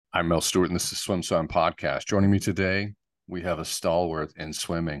I'm Mel Stewart, and this is SwimSwam podcast. Joining me today, we have a stalwart in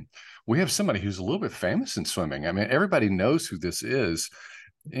swimming. We have somebody who's a little bit famous in swimming. I mean, everybody knows who this is.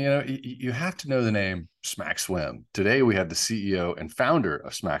 You have to know the name SmackSwim. Today, we have the CEO and founder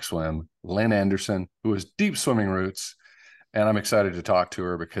of SmackSwim, Lynne Anderson, who has deep swimming roots. And I'm excited to talk to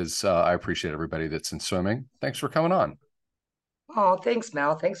her because I appreciate everybody that's in swimming. Thanks for coming on. Oh, thanks,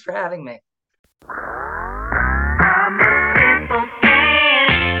 Mel. Thanks for having me.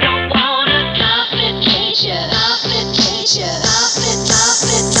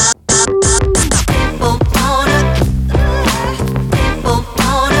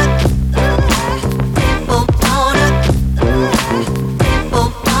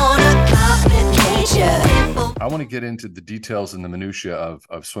 I want to get into the details and the minutia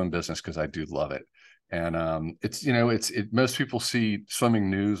of swim business because I do love it. And most people see swimming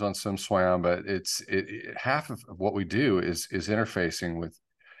news on SwimSwam, but half of what we do is interfacing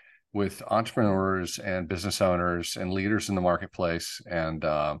with entrepreneurs and business owners and leaders in the marketplace, and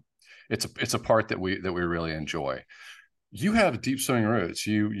it's a part that we really enjoy. You have deep swimming roots.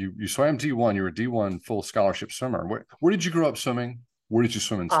 You swam D1. You were a D1 full scholarship swimmer. Where did you grow up swimming? Where did you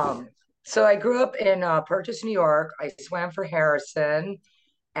swim in school? So I grew up in Purchase, New York. I swam for Harrison,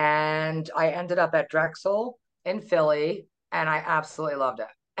 and I ended up at Drexel in Philly, and I absolutely loved it.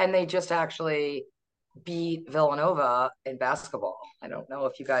 And they just actually beat Villanova in basketball. I don't know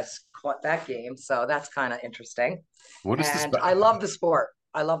if you guys caught that game, so that's kind of interesting. What is this? And I love the sport.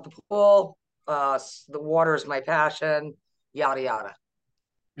 I love the pool. The water is my passion. Yada yada.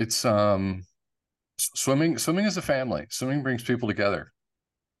 It's swimming. Swimming is a family. Swimming brings people together.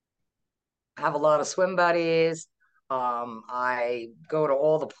 I have a lot of swim buddies. I go to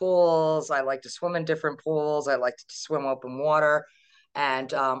all the pools. I like to swim in different pools. I like to swim open water.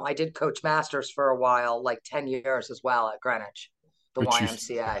 And I did coach masters for a while, like 10 years as well at Greenwich, the But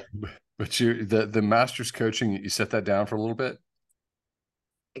you, YMCA. the masters coaching, you set that down for a little bit.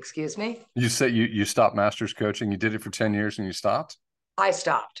 Excuse me? You said you stopped masters coaching. You did it for 10 years and you stopped. I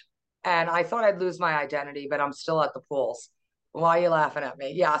stopped and I thought I'd lose my identity, but I'm still at the pools. Why are you laughing at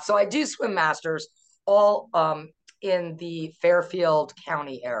me? Yeah, so I do swim masters all in the Fairfield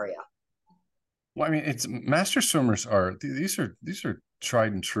County area. Well, I mean, it's master swimmers are these are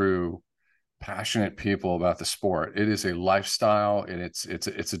tried and true, passionate people about the sport. It is a lifestyle, and it's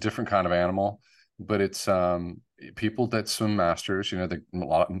a different kind of animal, but it's people that swim masters.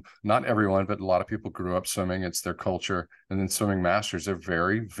 Not everyone, but a lot of people grew up swimming. It's their culture, and then swimming masters are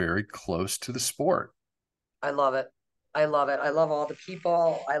very, very close to the sport. I love it. I love it. I love all the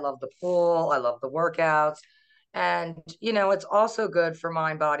people. I love the pool. I love the workouts. And, it's also good for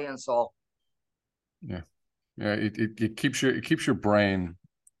mind, body, and soul. Yeah, yeah. It keeps your brain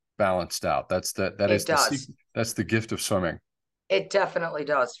balanced out. That It is the does. secret. That's the gift of swimming. It definitely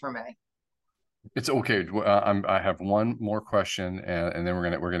does for me. It's okay. I have one more question, and then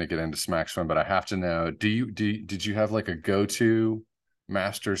we're gonna get into Smack Swim. But I have to know: did you have like a go-to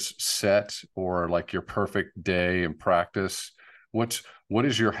masters set, or like your perfect day in practice? What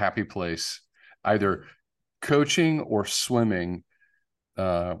is your happy place, either coaching or swimming,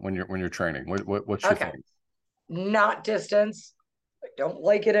 when you're training? What's your Okay. thing? Not distance. I don't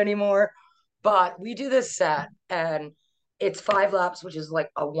like it anymore. But we do this set and it's 5 laps, which is like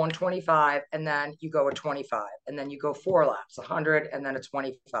a 125, and then you go a 25, and then you go 4 laps, 100, and then a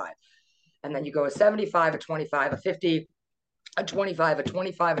 25. And then you go a 75, a 25, a 50, a 25, a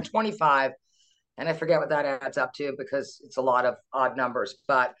 25, a 25. And I forget what that adds up to because it's a lot of odd numbers.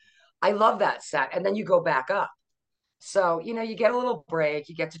 But I love that set. And then you go back up. So, you get a little break,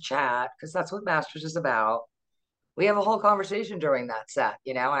 you get to chat because that's what Masters is about. We have a whole conversation during that set,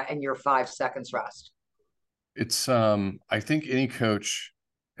 and your 5 seconds rest. It's I think any coach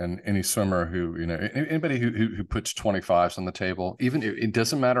and any swimmer who anybody who puts 25s on the table, even it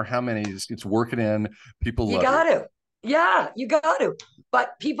doesn't matter how many, it's working in. People You love you. got to. Yeah, you got to.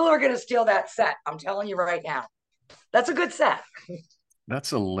 But people are going to steal that set. I'm telling you right now. That's a good set.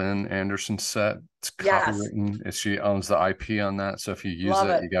 That's a Lynne Anderson set. It's Yes. copywritten. She owns the IP on that. So if you use Love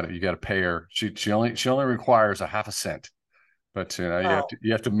it, it. you got to pay her. She only requires a half a cent, but you have to Well,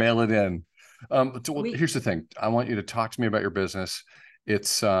 you have to mail it in. Well, we, here's the thing. I want you to talk to me about your business.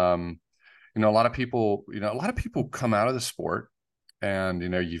 It's a lot of people come out of the sport, and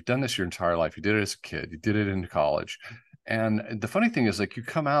you've done this your entire life. You did it as a kid. You did it in college, and the funny thing is, like, you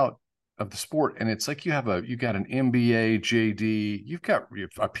come out of the sport and it's like you got an MBA, JD, you have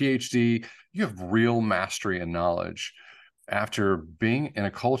a PhD, you have real mastery and knowledge after being in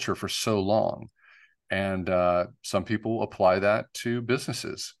a culture for so long. And some people apply that to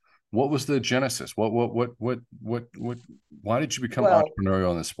businesses. What was the genesis? What why did you become Well,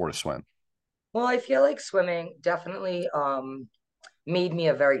 entrepreneurial in the sport of swim? well, I feel like swimming definitely made me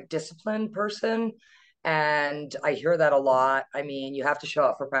a very disciplined person. And I hear that a lot. I mean, you have to show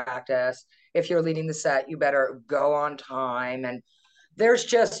up for practice. If you're leading the set, you better go on time. And there's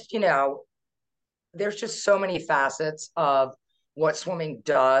just, there's just so many facets of what swimming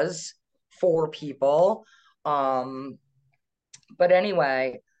does for people. Um, but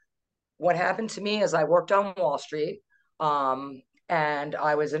anyway, what happened to me is I worked on Wall Street, and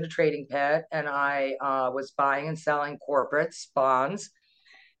I was in a trading pit, and I was buying and selling corporates, bonds.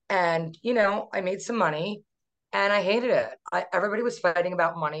 And, I made some money and I hated it. Everybody was fighting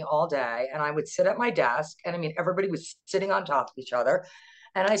about money all day. And I would sit at my desk, and I mean, everybody was sitting on top of each other.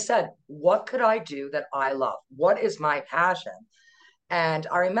 And I said, what could I do that I love? What is my passion? And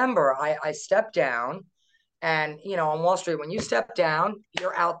I remember I stepped down, and, on Wall Street, when you step down,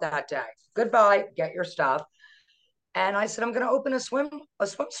 you're out that day. Goodbye, get your stuff. And I said, I'm going to open a swim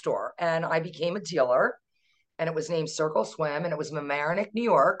store. And I became a dealer, and it was named Circle Swim, and it was in Mamaroneck, New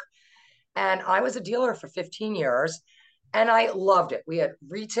York. And I was a dealer for 15 years, and I loved it. We had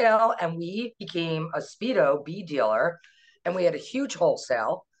retail, and we became a Speedo B dealer, and we had a huge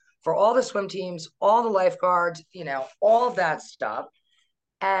wholesale for all the swim teams, all the lifeguards, all of that stuff.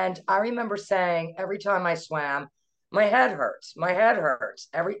 And I remember saying every time I swam, my head hurts, my head hurts.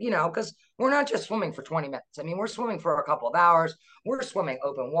 Because we're not just swimming for 20 minutes. I mean, we're swimming for a couple of hours, we're swimming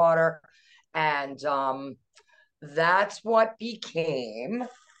open water. And that's what became,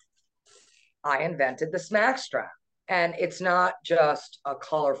 I invented the smack strap. And it's not just a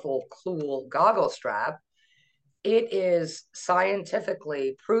colorful, cool goggle strap. It is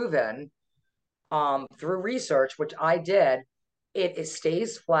scientifically proven, through research, which I did. It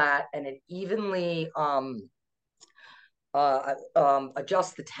stays flat, and it evenly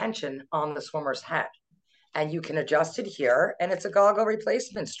adjusts the tension on the swimmer's head. And you can adjust it here, and it's a goggle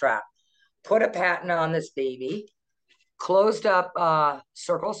replacement strap. Put a patent on this baby, closed up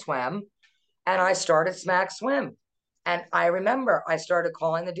Circle Swim, and I started Smack Swim. And I remember I started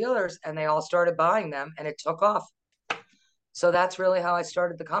calling the dealers, and they all started buying them, and it took off. So that's really how I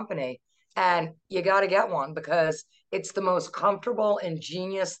started the company. And you got to get one because it's the most comfortable,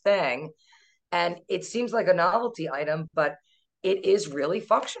 ingenious thing. And it seems like a novelty item, but it is really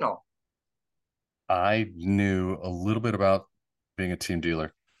functional. I knew a little bit about being a team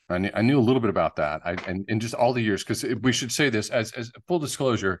dealer. I knew a little bit about that. And just all the years, because we should say this as full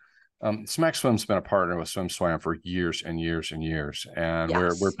disclosure. Smack Swim's been a partner with SwimSwam for years and years and years, and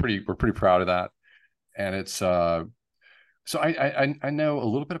we're Yes. pretty proud of that. And it's so I know a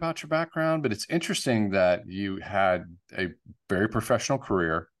little bit about your background, but it's interesting that you had a very professional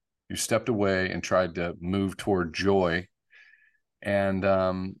career. You stepped away and tried to move toward joy, and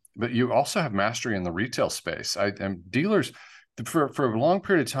but you also have mastery in the retail space. And dealers for a long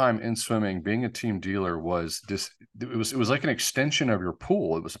period of time in swimming, being a team dealer was just it was like an extension of your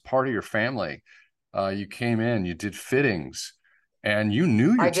pool. It was a part of your family. You came in, you did fittings, and you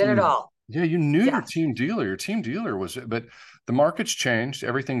knew your I did it team. all. Yeah, you knew your Yes. team dealer. Your team dealer was, but the market's changed.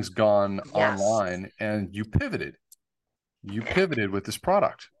 Everything's gone Yes. online, and you pivoted. You pivoted with this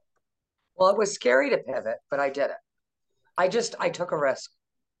product. Well, it was scary to pivot, but I did it. I took a risk.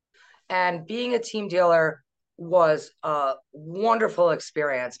 And being a team dealer was a wonderful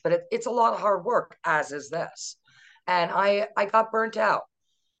experience, but it's a lot of hard work, as is this. And I got burnt out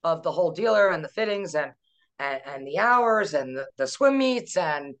of the whole dealer and the fittings, and the hours, and the swim meets.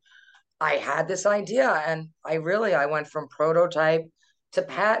 And I had this idea, and I went from prototype to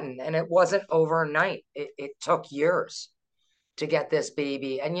patent, and it wasn't overnight. It took years to get this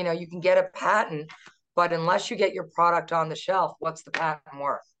baby. And you can get a patent, but unless you get your product on the shelf, what's the patent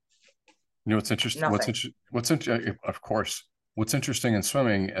worth? You know what's interesting? Nothing. Of course, what's interesting in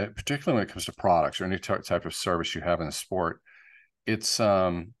swimming, particularly when it comes to products or any type of service you have in the sport, it's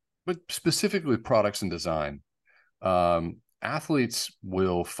but specifically products and design. Athletes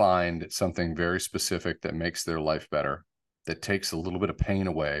will find something very specific that makes their life better, that takes a little bit of pain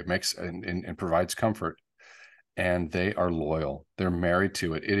away, makes and provides comfort, and they are loyal. They're married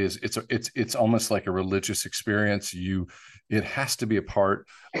to it. It's almost like a religious experience. It has to be a part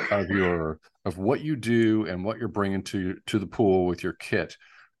of what you do and what you're bringing to the pool with your kit.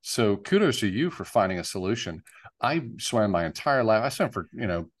 So kudos to you for finding a solution. I swam my entire life. I swam for,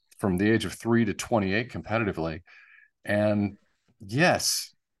 from the age of 3 to 28 competitively. And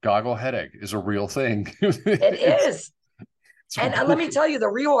yes, goggle headache is a real thing. It it's, is. it's And let me tell you, the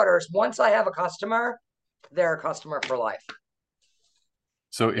reorders, once I have a customer, they're a customer for life.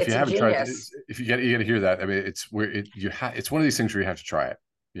 So if you It's haven't tried, ingenious. if you got to hear that. I mean, it's one of these things where you have to try it.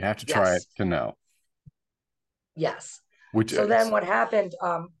 You have to try it Yes. to know. Yes. Which So then what happened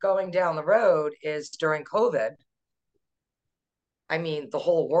going down the road is during COVID, I mean, the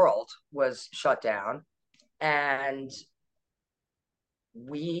whole world was shut down. And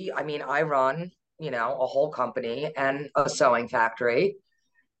I run, a whole company and a sewing factory.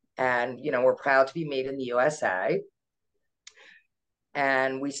 And, we're proud to be made in the USA.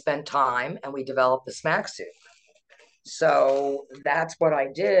 And we spent time and we developed the smack suit. So that's what I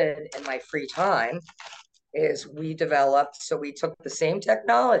did in my free time is we took the same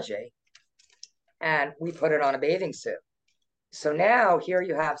technology and we put it on a bathing suit. So now here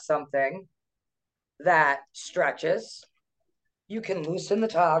you have something that stretches. You can loosen the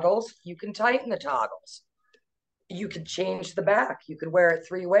toggles, you can tighten the toggles. You could change the back. You could wear it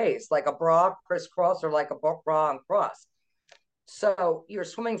three ways, like a bra crisscross or like a bra and cross. So you're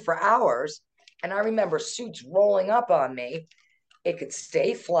swimming for hours. And I remember suits rolling up on me. It could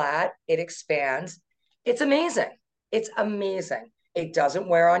stay flat. It expands. It's amazing. It's amazing. It doesn't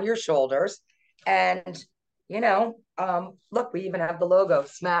wear on your shoulders. And, look, we even have the logo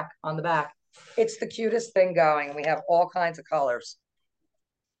Smack on the back. It's the cutest thing going. We have all kinds of colors.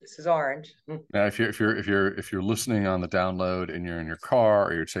 This is orange. Now, if you're listening on the download and you're in your car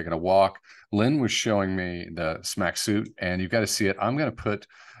or you're taking a walk, Lynne was showing me the smack suit, and you've got to see it. I'm going to put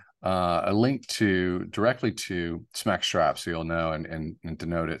a link directly to smack strap, so you'll know and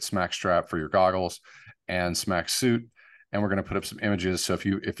denote it. Smack strap for your goggles and smack suit, and we're going to put up some images. So if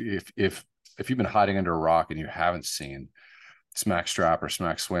you've been hiding under a rock and you haven't seen smack strap or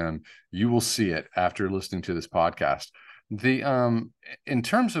smack swim, you will see it after listening to this podcast. In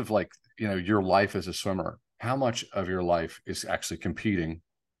terms of your life as a swimmer, how much of your life is actually competing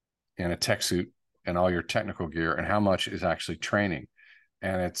in a tech suit and all your technical gear, and how much is actually training?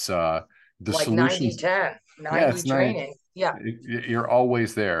 And it's the like solutions. 90-10, 90 training. Yeah. You're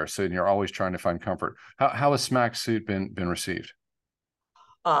always there. So you're always trying to find comfort. How has smack suit been received?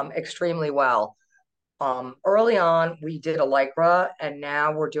 Extremely well. Early on, we did a Lycra, and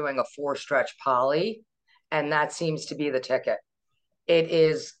now we're doing a 4-stretch poly, and that seems to be the ticket. It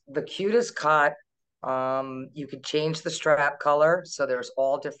is the cutest cut. You could change the strap color, so there's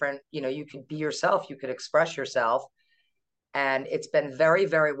all different. You could be yourself. You could express yourself, and it's been very,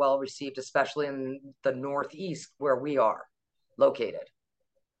 very well received, especially in the Northeast where we are located.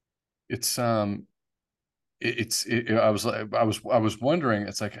 I was wondering.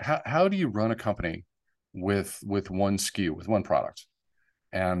 It's like how do you run a company with one SKU, with one product?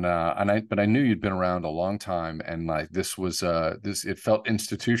 But I knew you'd been around a long time, and like this was it felt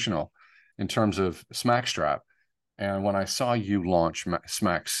institutional in terms of smack strap. And when I saw you launch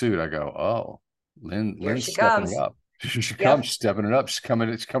smack suit, I go, oh, Lynn's stepping it up. She comes, she's stepping it up. She's coming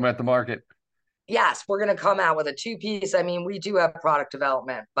at the market. Yes, we're going to come out with a 2-piece. I mean, we do have product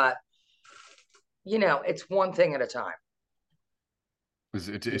development, but it's one thing at a time.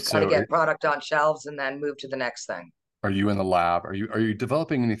 You've got to get product on shelves and then move to the next thing. Are you in the lab? Are you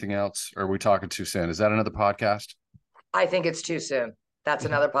developing anything else? Or are we talking too soon? Is that another podcast? I think it's too soon. That's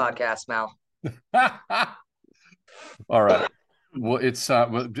another podcast, Mel. All right. Well, it's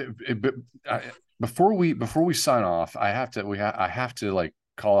before we sign off, I have to like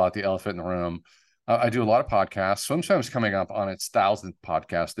call out the elephant in the room. I do a lot of podcasts. SwimSwam is coming up on its 1,000th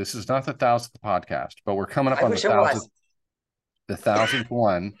podcast. This is not the 1,000th podcast, but we're coming up on the 1,000th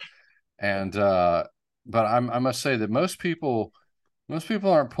one. And but I must say that most people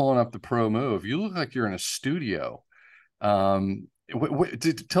aren't pulling up the pro move. You look like you're in a studio.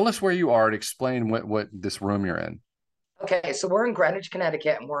 Tell us where you are and explain what this room you're in. Okay, so we're in Greenwich,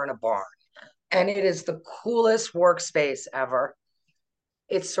 Connecticut, and we're in a barn. And it is the coolest workspace ever.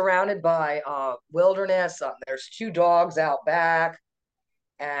 It's surrounded by wilderness. There's 2 dogs out back,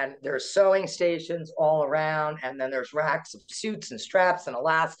 and there's sewing stations all around. And then there's racks of suits and straps and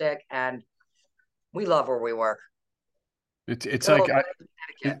elastic. And we love where we work. It's like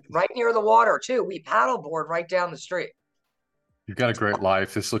right near the water too. We paddleboard right down the street. You've got a great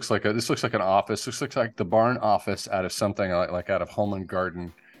life. This looks like an office. This looks like the barn office out of something like out of Home and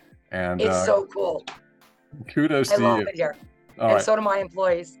Garden. And it's so cool. Kudos to you. I love it here. And so do my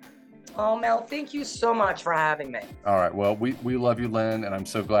employees. Oh, Mel, thank you so much for having me. All right. Well, we love you, Lynne, and I'm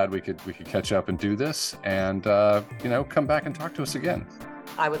so glad we could catch up and do this, and come back and talk to us again.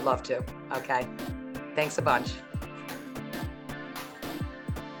 I would love to. Okay. Thanks a bunch.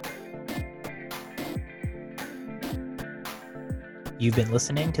 You've been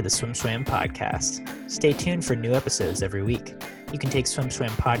listening to the SwimSwam podcast. Stay tuned for new episodes every week. You can take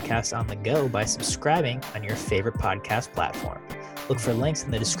SwimSwam podcast on the go by subscribing on your favorite podcast platform. Look for links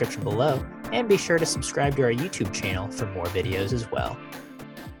in the description below, and be sure to subscribe to our YouTube channel for more videos as well.